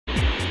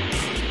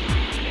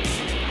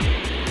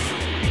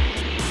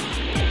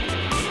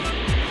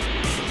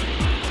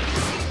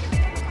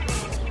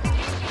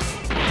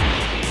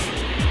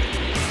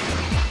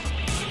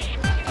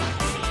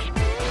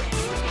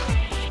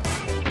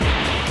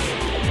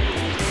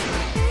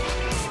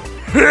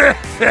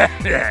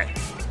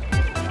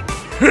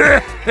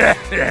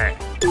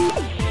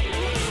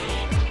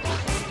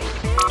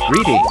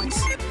Greetings.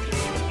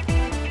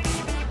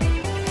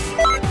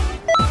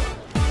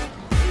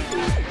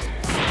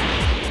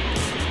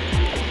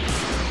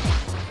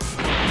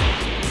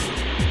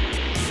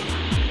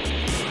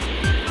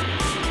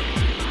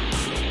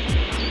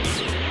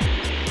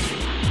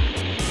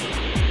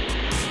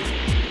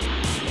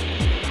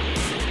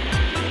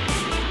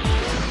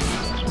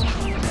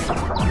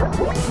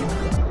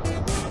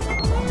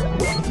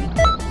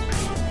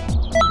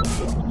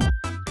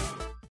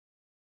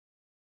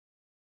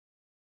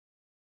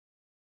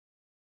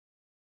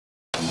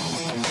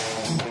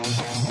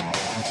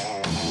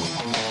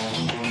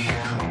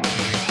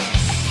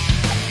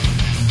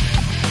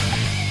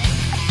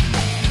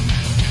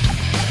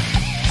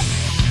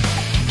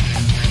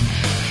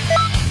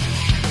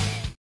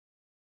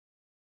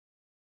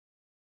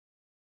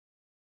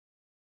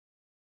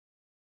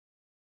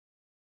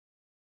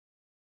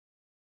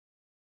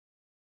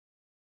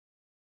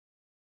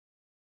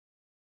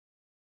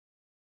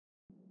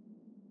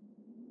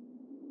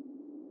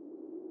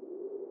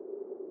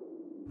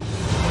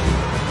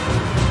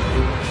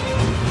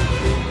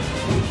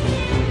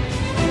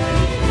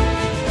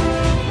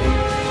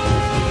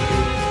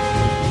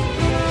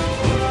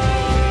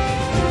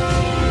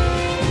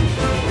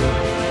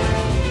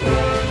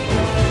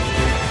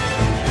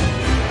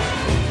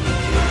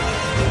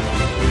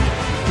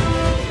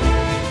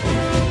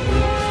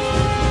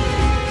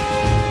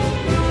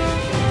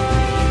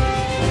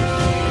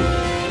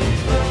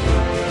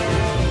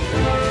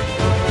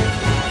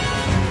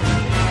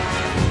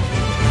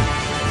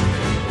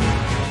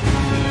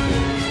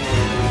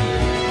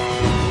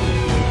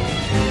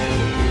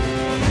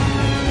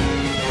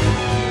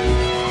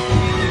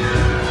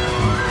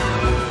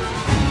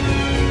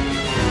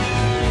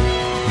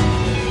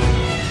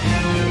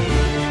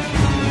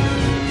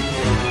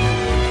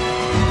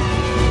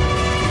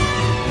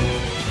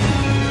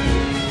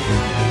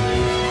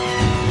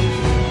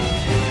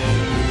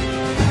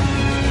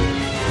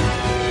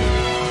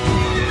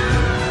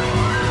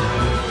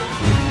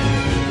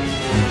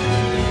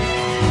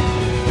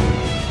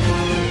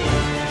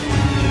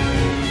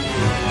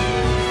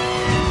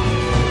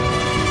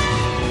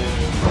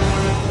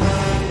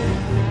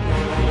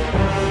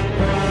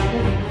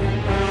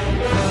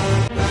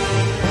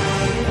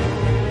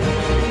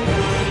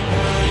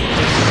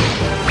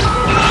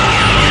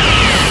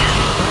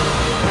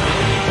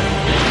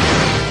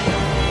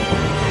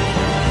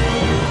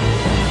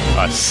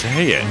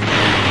 Say it.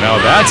 Now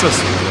that's a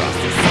scruff.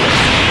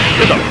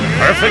 You're the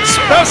perfect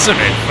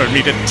specimen for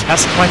me to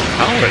test my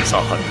powers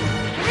on.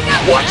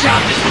 Watch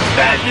out, this is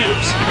bad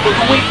news. We're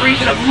going for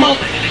even a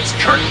moment in its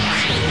curtains.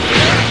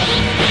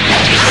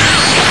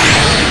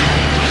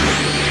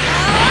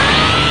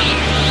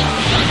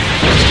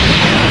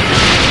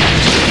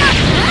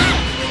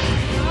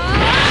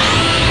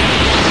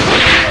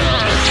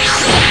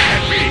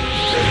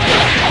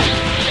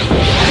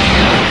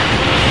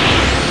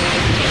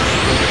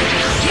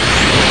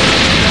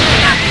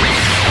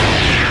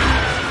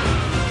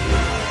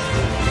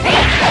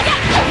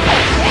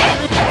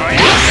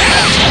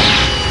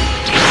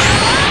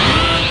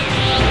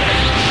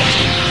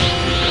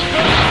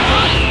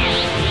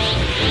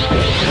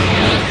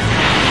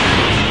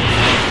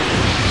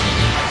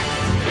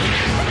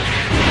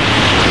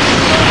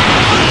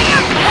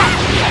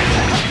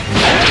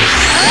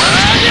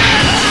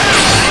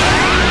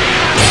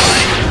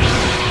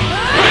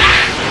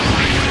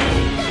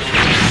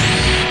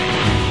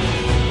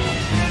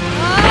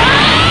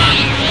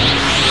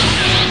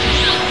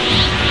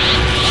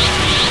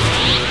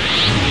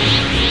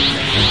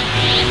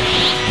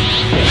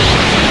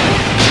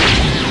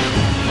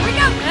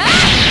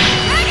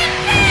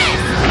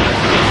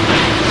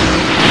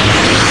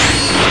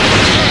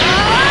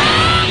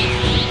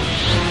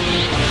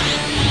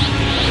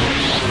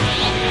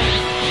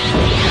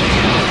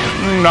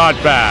 Not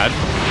bad.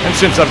 And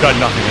since I've got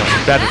nothing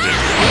else better to do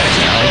right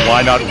now,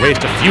 why not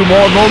waste a few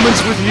more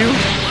moments with you?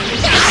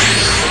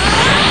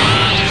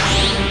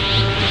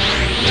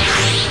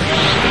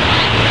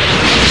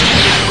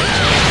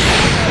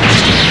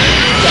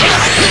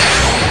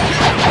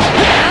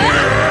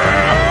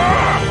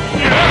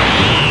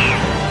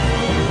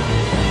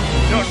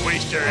 Don't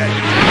waste your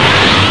energy.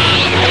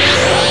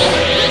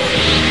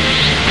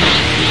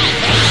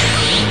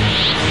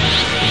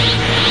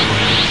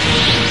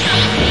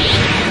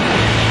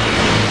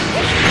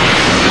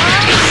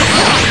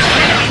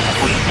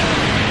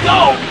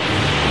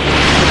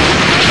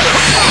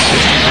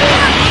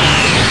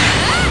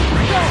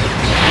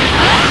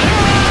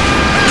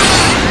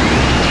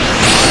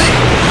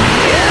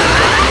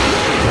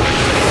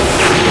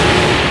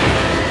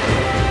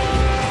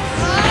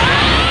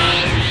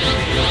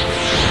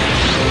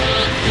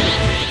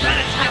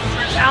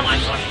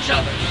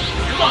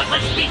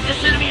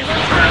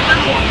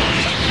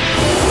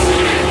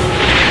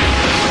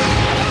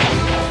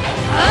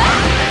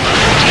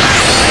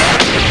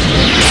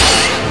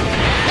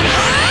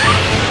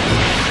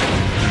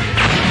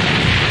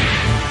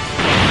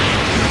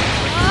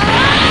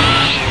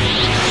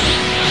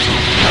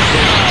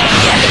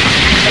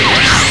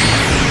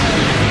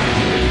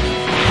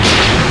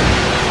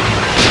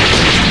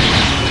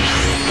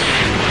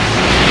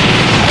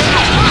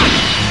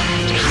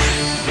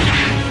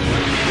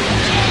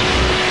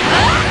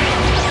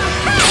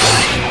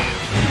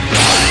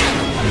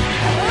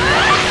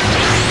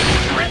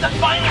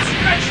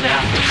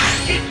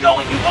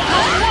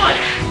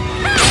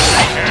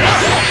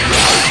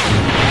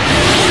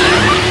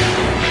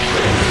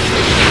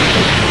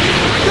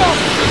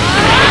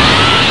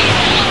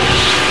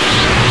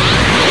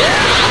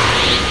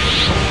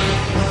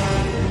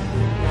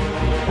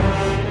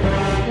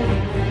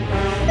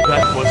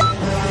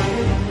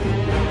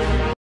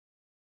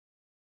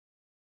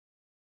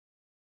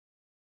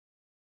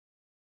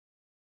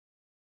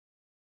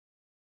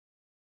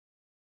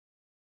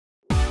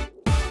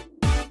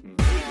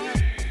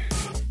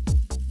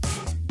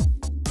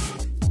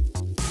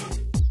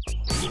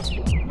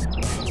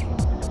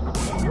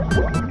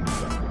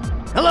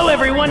 Hello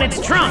everyone, it's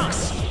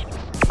Trunks!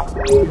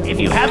 If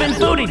you haven't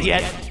voted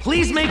yet,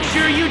 please make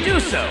sure you do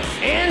so,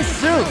 and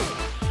soon!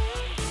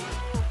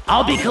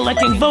 I'll be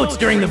collecting votes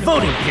during the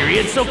voting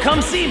period, so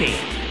come see me!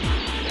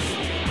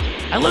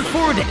 I look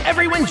forward to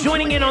everyone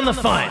joining in on the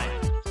fun!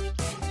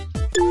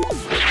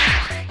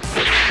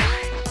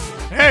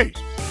 Hey!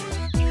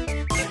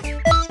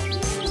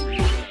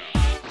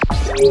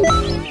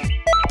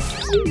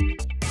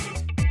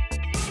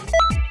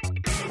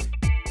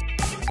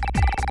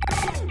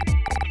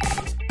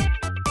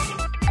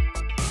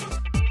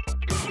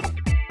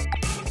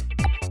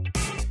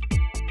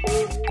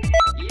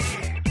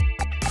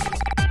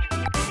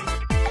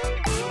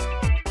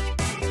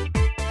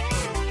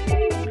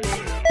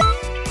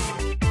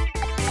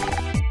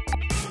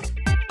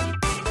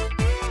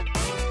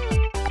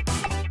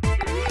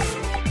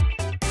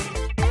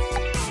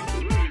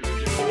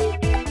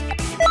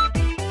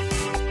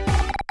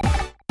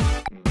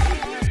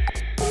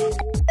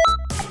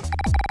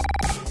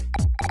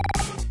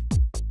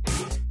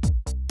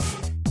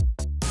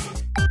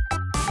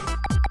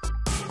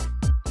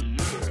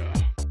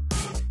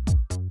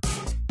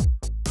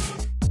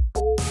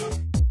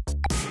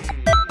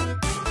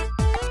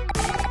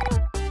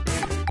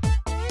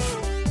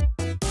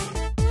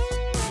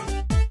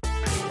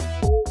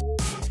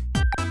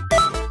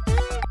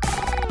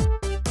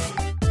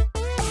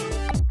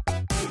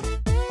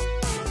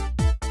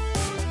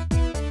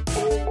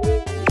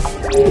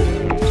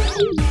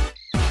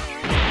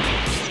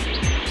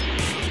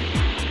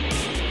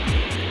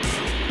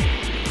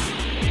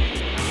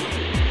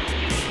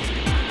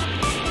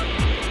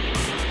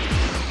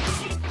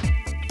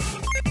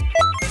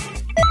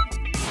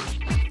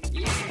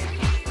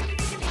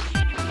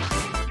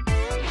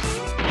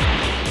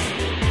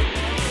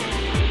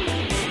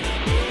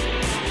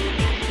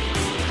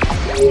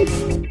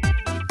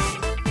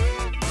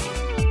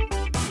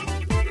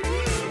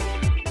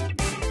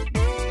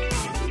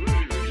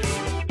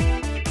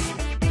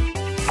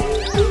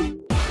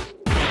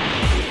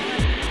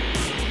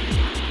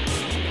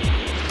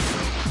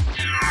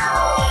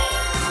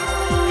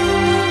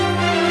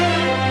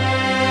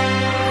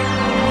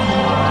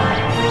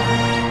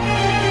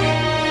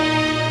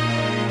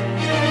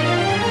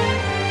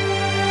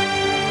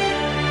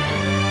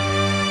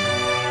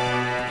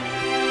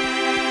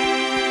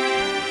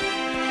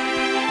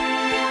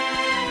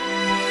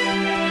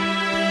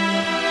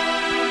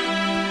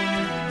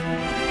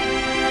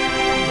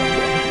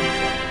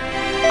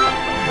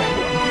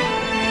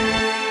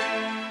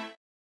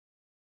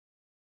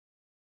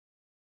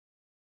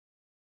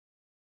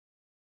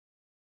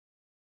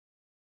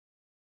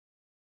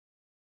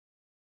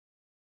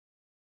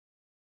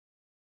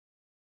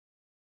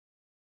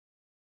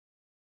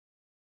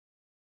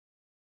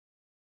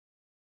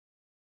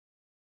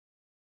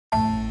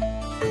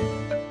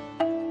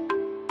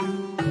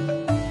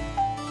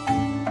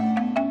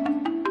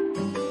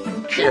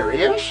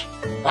 Curious?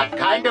 What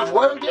kind of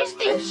world is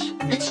this?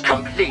 It's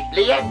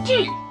completely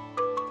empty.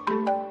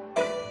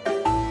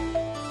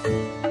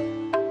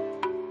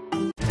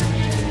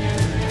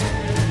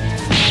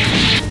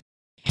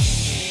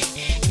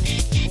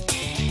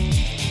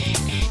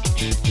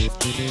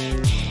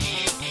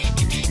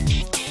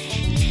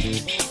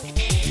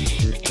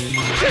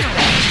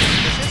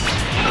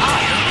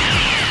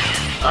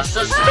 A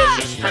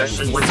suspicious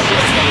person would say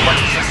they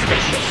weren't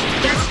suspicious.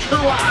 Just who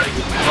are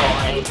you,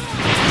 boy?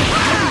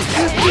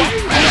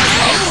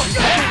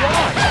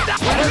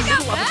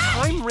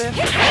 Time rift.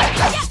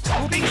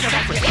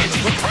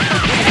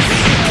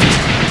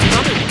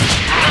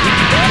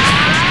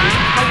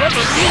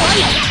 However,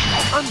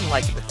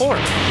 unlike before.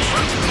 He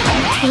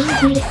pains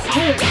me to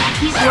say it, but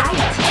he's right.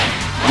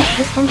 My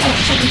potential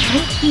shouldn't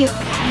take here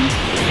again.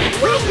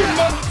 Wait a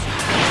minute!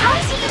 How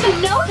does he even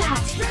know that?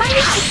 I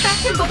didn't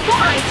suspect him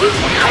before I do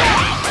now.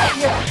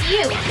 You're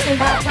cute, isn't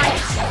that right?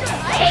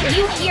 Can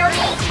you hear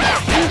me?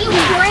 You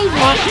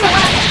brainwashed the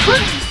last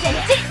cookies and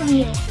didn't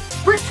you?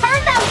 Return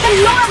them to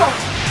normal!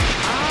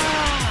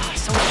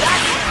 So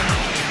that's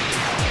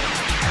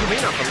you may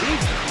not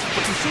believe me,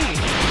 but you see,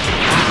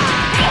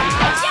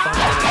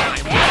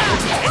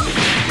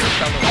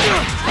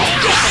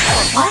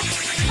 What?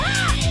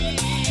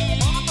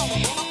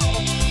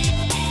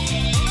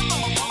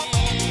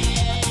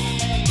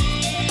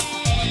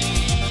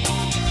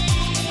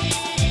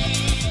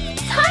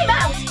 Time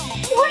out!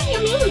 What do you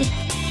mean?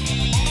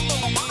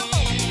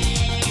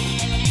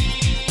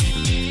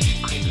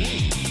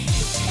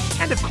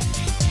 and of course.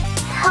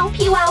 Help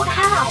you out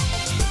how?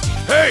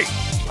 Hey!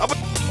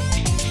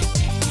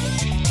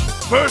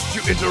 First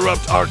you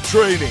interrupt our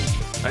training,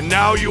 and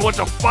now you want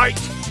to fight?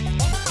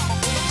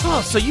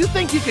 Oh, so you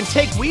think you can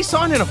take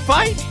Weeson in a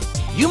fight?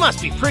 You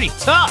must be pretty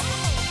tough.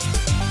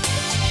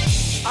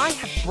 I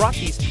have brought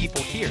these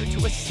people here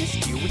to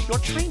assist you with your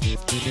training.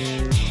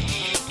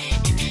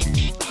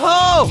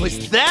 Oh,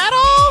 is that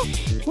all?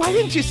 Why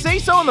didn't you say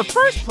so in the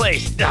first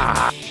place?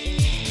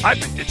 I've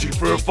been itching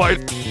for a fight.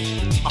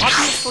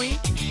 Obviously,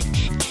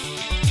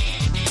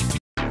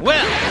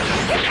 Well,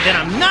 then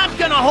I'm not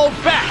gonna hold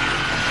back.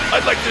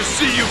 I'd like to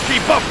see you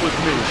keep up with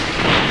me.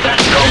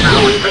 That's no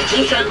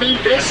competition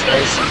me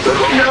business.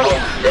 Oh no,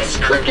 this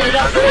could get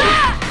ugly.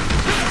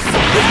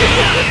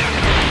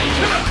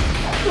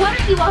 What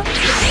are you up to?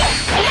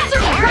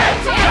 Answer me!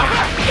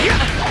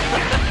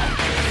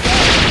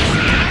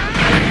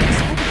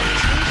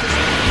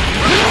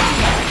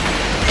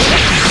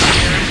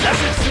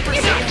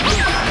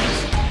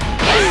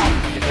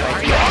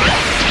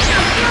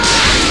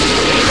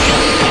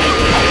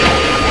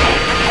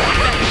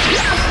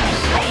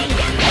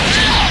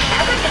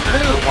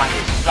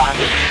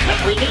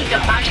 We need to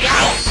find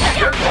out.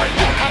 You're going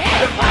to have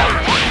to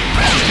fight.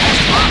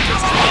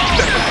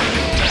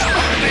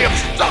 They have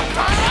stopped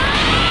us.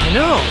 I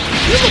know.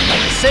 You look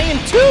like a Saiyan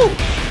too.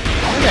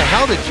 Where the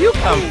hell did you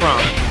come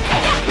from?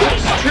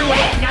 It's true,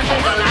 ain't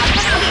nothing the last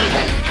time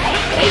even.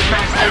 They've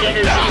mastered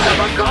energies of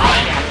a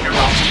god after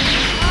all.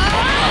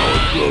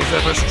 Power grows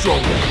ever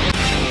stronger.